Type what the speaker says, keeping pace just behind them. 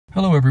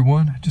Hello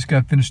everyone, just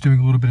got finished doing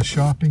a little bit of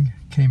shopping.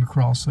 Came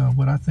across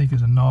what I think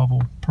is a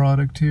novel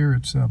product here.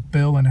 It's a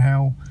Bell &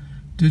 Howell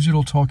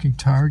digital talking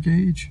tire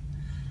gauge.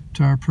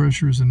 Tire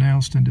pressure is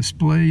announced and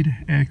displayed.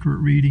 Accurate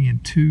reading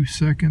in 2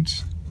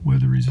 seconds.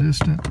 Weather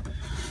resistant.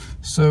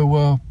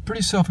 So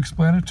pretty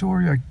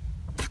self-explanatory. I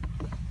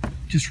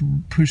just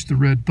push the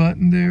red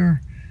button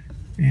there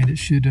and it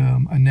should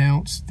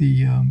announce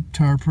the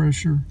tire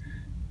pressure.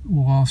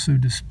 We'll also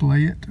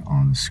display it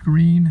on the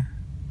screen.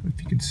 If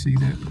you can see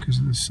that because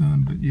of the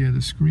sun, but yeah,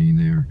 the screen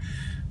there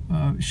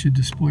should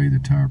display the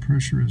tire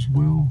pressure as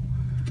well.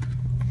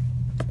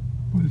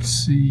 Let's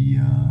see,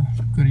 I'm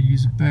going to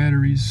use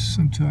batteries,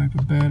 some type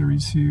of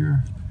batteries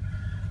here.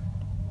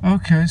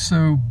 Okay,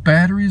 so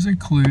batteries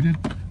included.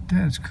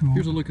 That's cool.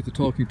 Here's a look at the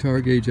talking tire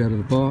gauge out of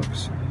the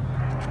box.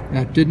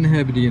 I didn't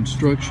have any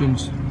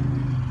instructions.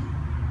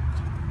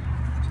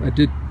 I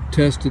did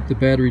test it. The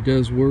battery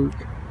does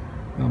work.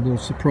 I'm a little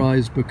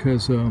surprised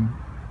because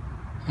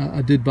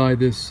I did buy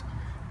this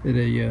at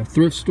a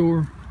thrift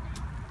store,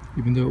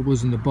 even though it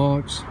was in the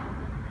box.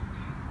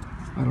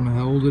 I don't know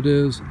how old it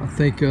is. I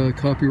think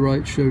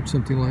copyright showed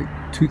something like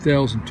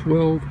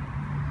 2012.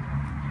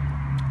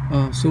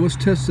 So let's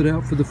test it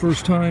out for the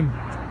first time.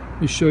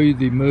 Let me show you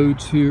the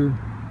modes here.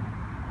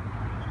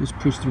 Just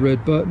push the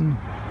red button.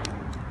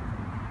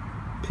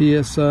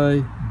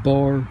 PSI,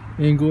 bar,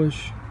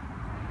 English.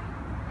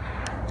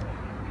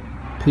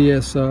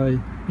 PSI,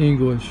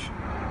 English.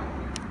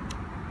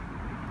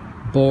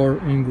 Bar,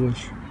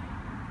 English.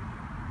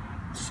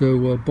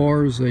 So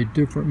bar is a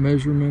different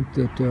measurement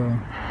that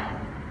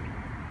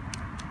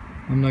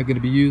I'm not going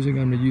to be using.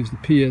 I'm going to use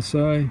the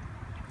PSI.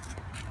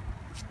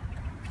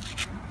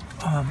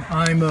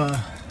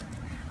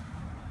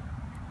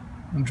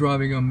 I'm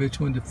driving on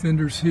Michelin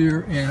Defenders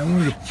here,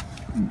 and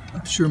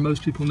I'm sure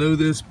most people know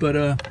this, but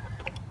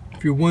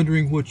if you're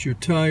wondering what your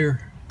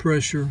tire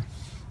pressure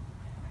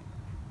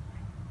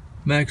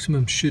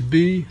maximum should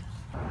be,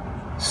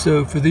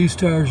 so for these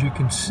tires you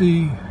can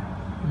see,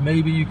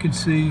 maybe you can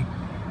see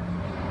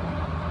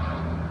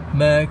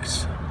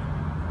max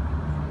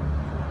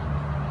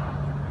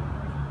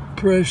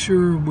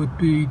pressure would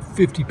be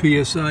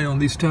 50 psi on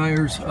these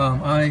tires.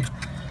 I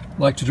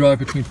like to drive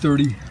between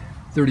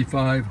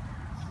 30-35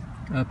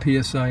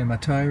 psi in my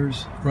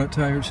tires, front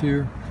tires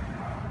here.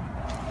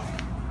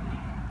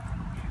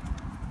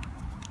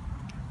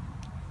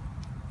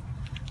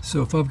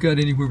 So if I've got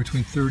anywhere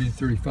between 30 and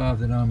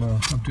 35, then I'm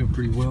doing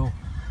pretty well.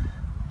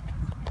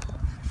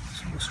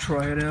 So let's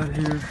try it out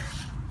here.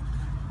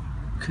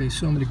 Okay,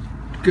 so I'm going to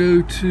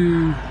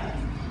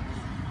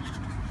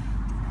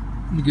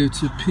go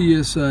to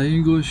PSI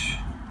English.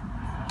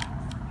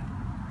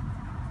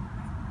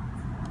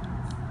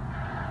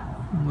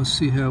 Let's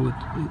see how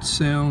it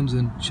sounds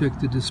and check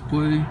the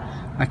display.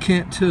 I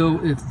can't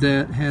tell if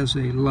that has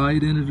a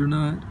light in it or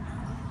not.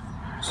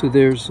 So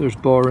there's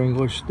bar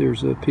English,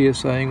 there's a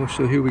PSI English,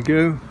 so here we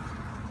go.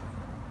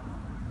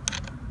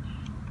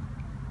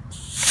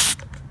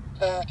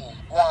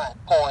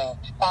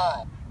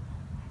 31.5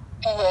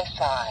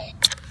 PSI.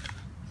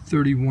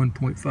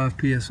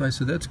 31.5 PSI,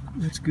 so that's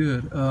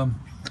good.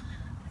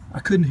 I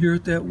couldn't hear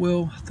it that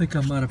well. I think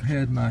I might have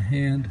had my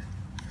hand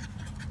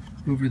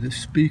over the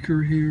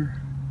speaker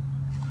here.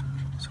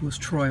 So let's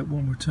try it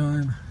one more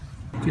time.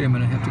 Okay, I'm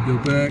going to have to go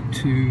back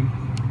to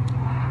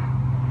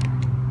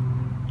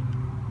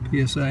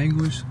PSI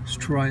English. Let's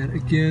try it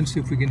again, see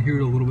if we can hear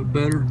it a little bit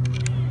better.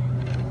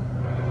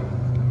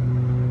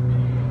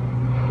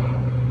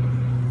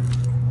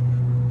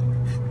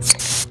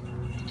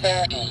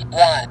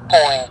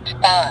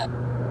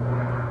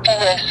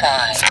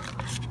 PSI.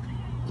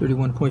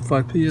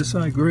 31.5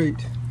 PSI,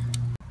 great.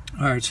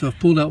 Alright, so I've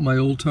pulled out my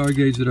old tire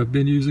gauge that I've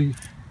been using,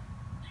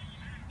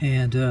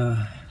 and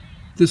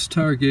this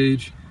tire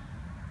gauge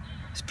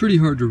is pretty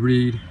hard to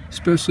read,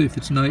 especially if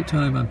it's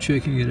nighttime. I'm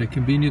checking at a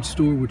convenience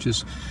store, which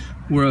is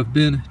where I've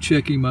been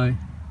checking my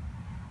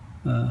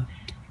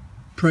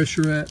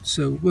pressure at.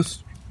 So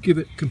let's give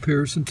it a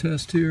comparison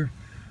test here.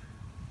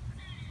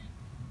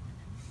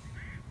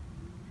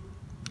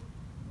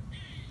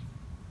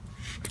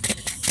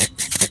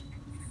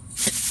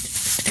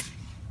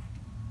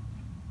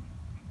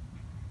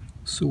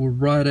 So we're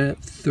right at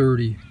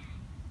 30.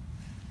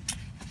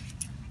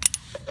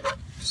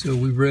 So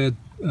we read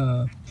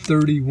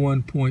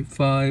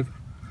 31.5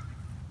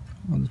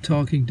 on the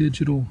talking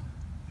digital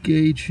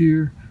gauge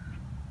here.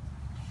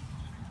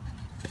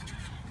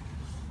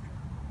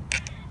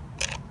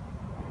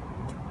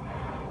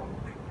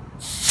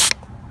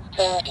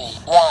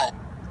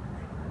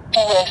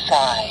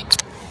 PSI.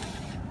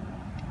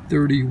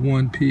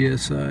 31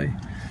 PSI.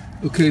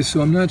 Okay,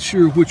 so I'm not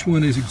sure which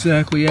one is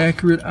exactly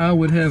accurate. I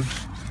would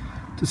have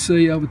to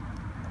say I would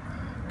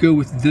go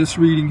with this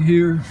reading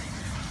here.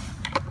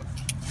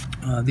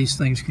 These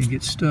things can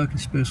get stuck,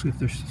 especially if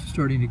they're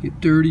starting to get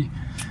dirty.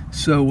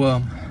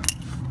 So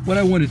what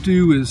I want to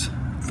do is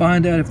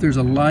find out if there's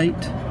a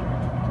light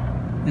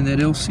in that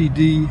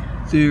LCD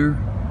there.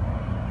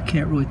 I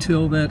can't really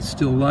tell that. It's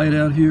still light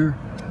out here.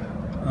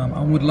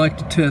 I would like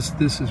to test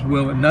this as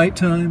well at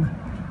nighttime.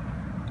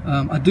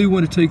 I do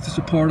want to take this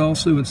apart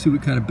also and see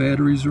what kind of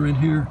batteries are in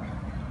here.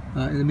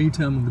 In the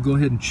meantime, I'm going to go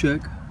ahead and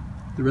check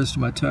the rest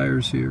of my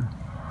tires here.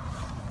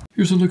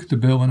 Here's a look at the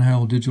Bell &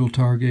 Howell digital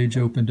tire gauge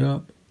opened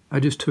up. I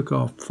just took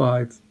off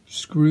 5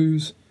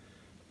 screws.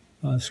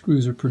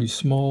 Screws are pretty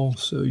small,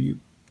 so you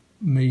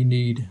may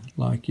need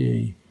like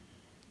a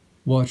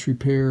watch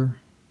repair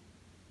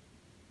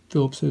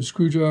Phillips head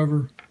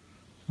screwdriver.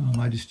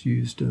 I just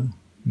used a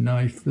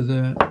knife for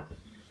that.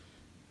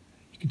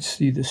 You can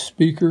see the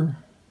speaker.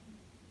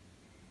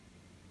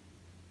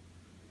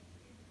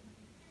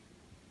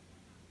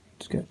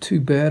 It's got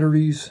 2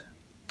 batteries,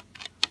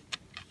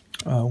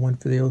 one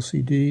for the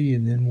LCD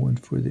and then one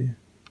for the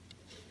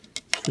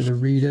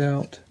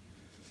readout.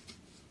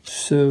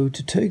 So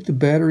to take the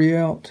battery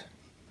out,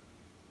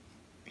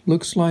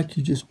 looks like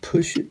you just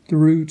push it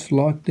through. It's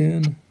locked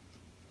in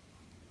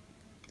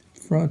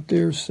front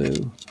there, so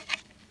I'm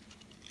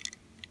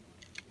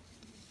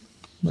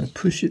going to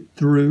push it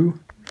through,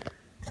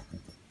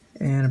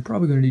 and I'm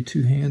probably going to need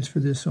 2 hands for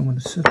this, so I'm going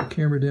to set the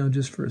camera down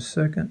just for a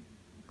second.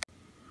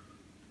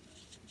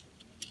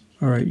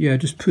 Alright, yeah, I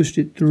just pushed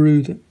it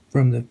through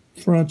from the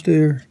front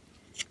there,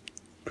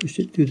 pushed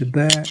it through the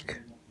back.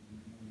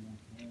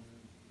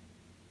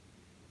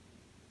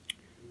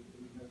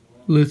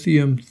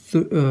 Lithium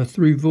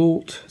 3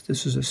 volt.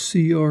 This is a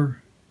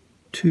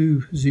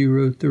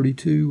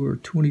CR2032 or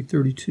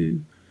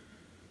 2032.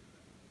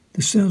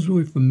 This sounds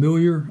really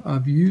familiar.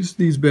 I've used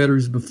these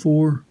batteries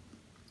before.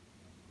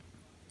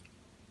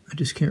 I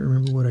just can't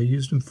remember what I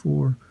used them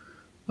for.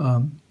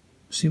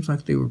 Seems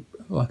like they were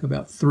like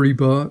about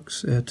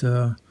 $3 at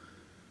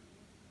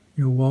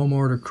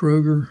Walmart or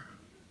Kroger.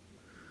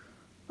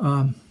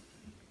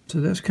 So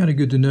that's kind of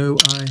good to know.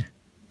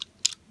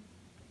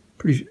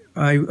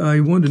 I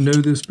wanted to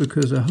know this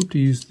because I hope to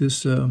use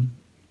this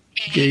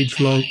gauge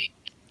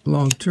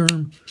long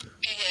term.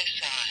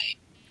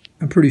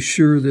 I'm pretty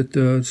sure that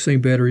the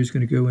same battery is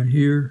going to go in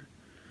here.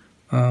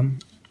 I've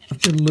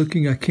been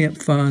looking. I can't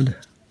find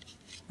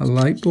a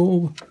light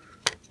bulb.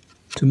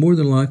 So more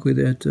than likely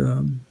that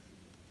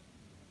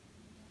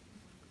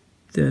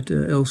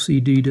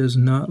LCD does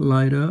not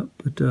light up,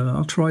 but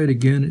I'll try it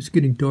again. It's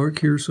getting dark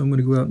here, so I'm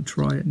going to go out and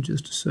try it in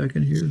just a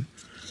second here.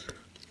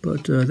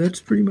 But that's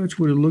pretty much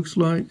what it looks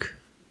like.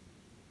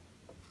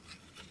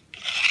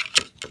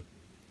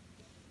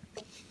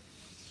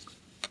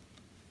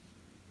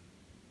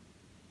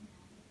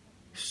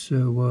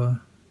 So,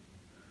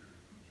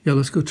 yeah,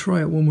 let's go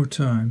try it one more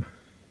time.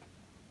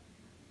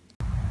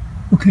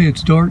 Okay,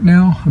 it's dark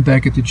now. I'm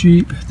back at the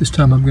Jeep. This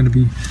time I'm going to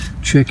be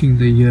checking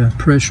the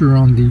pressure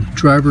on the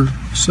driver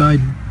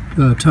side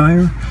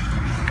tire.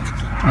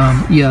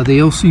 Yeah, the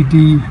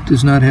LCD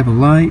does not have a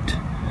light,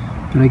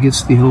 but I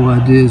guess the whole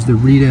idea is the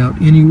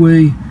readout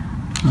anyway.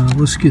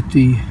 Let's get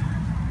the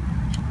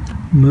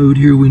mode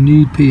here we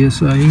need,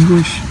 PSI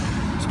English.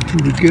 So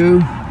here we go.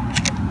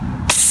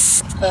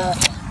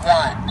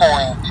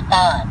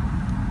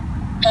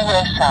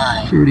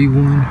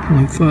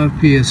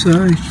 31.5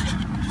 PSI.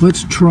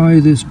 Let's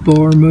try this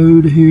bar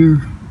mode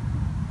here.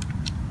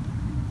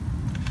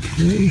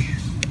 Okay.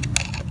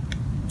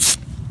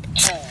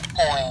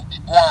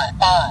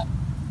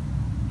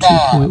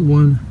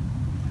 2.15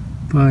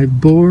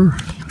 bar.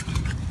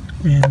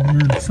 And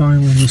then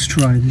finally, let's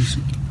try this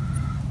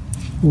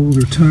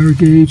older tire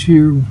gauge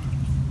here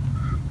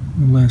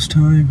one last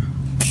time.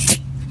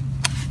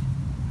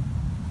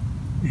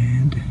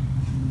 And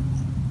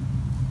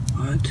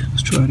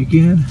let's try it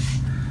again.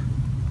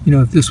 You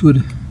know, if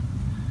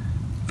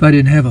I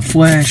didn't have a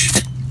flash,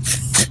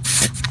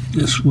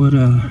 this would,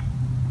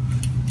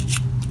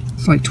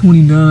 it's like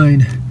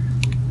 29.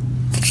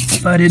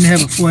 If I didn't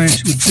have a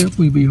flash, it would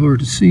definitely be hard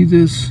to see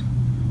this.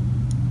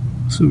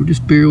 So we're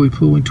just barely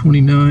pulling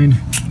 29.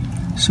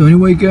 So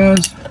anyway,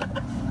 guys,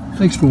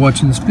 thanks for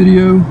watching this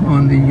video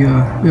on the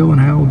Bell &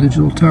 Howell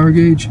digital tire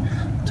gauge,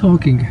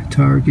 talking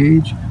tire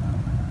gauge.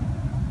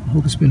 I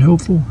hope it's been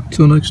helpful.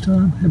 Until next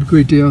time, have a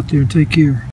great day out there and take care.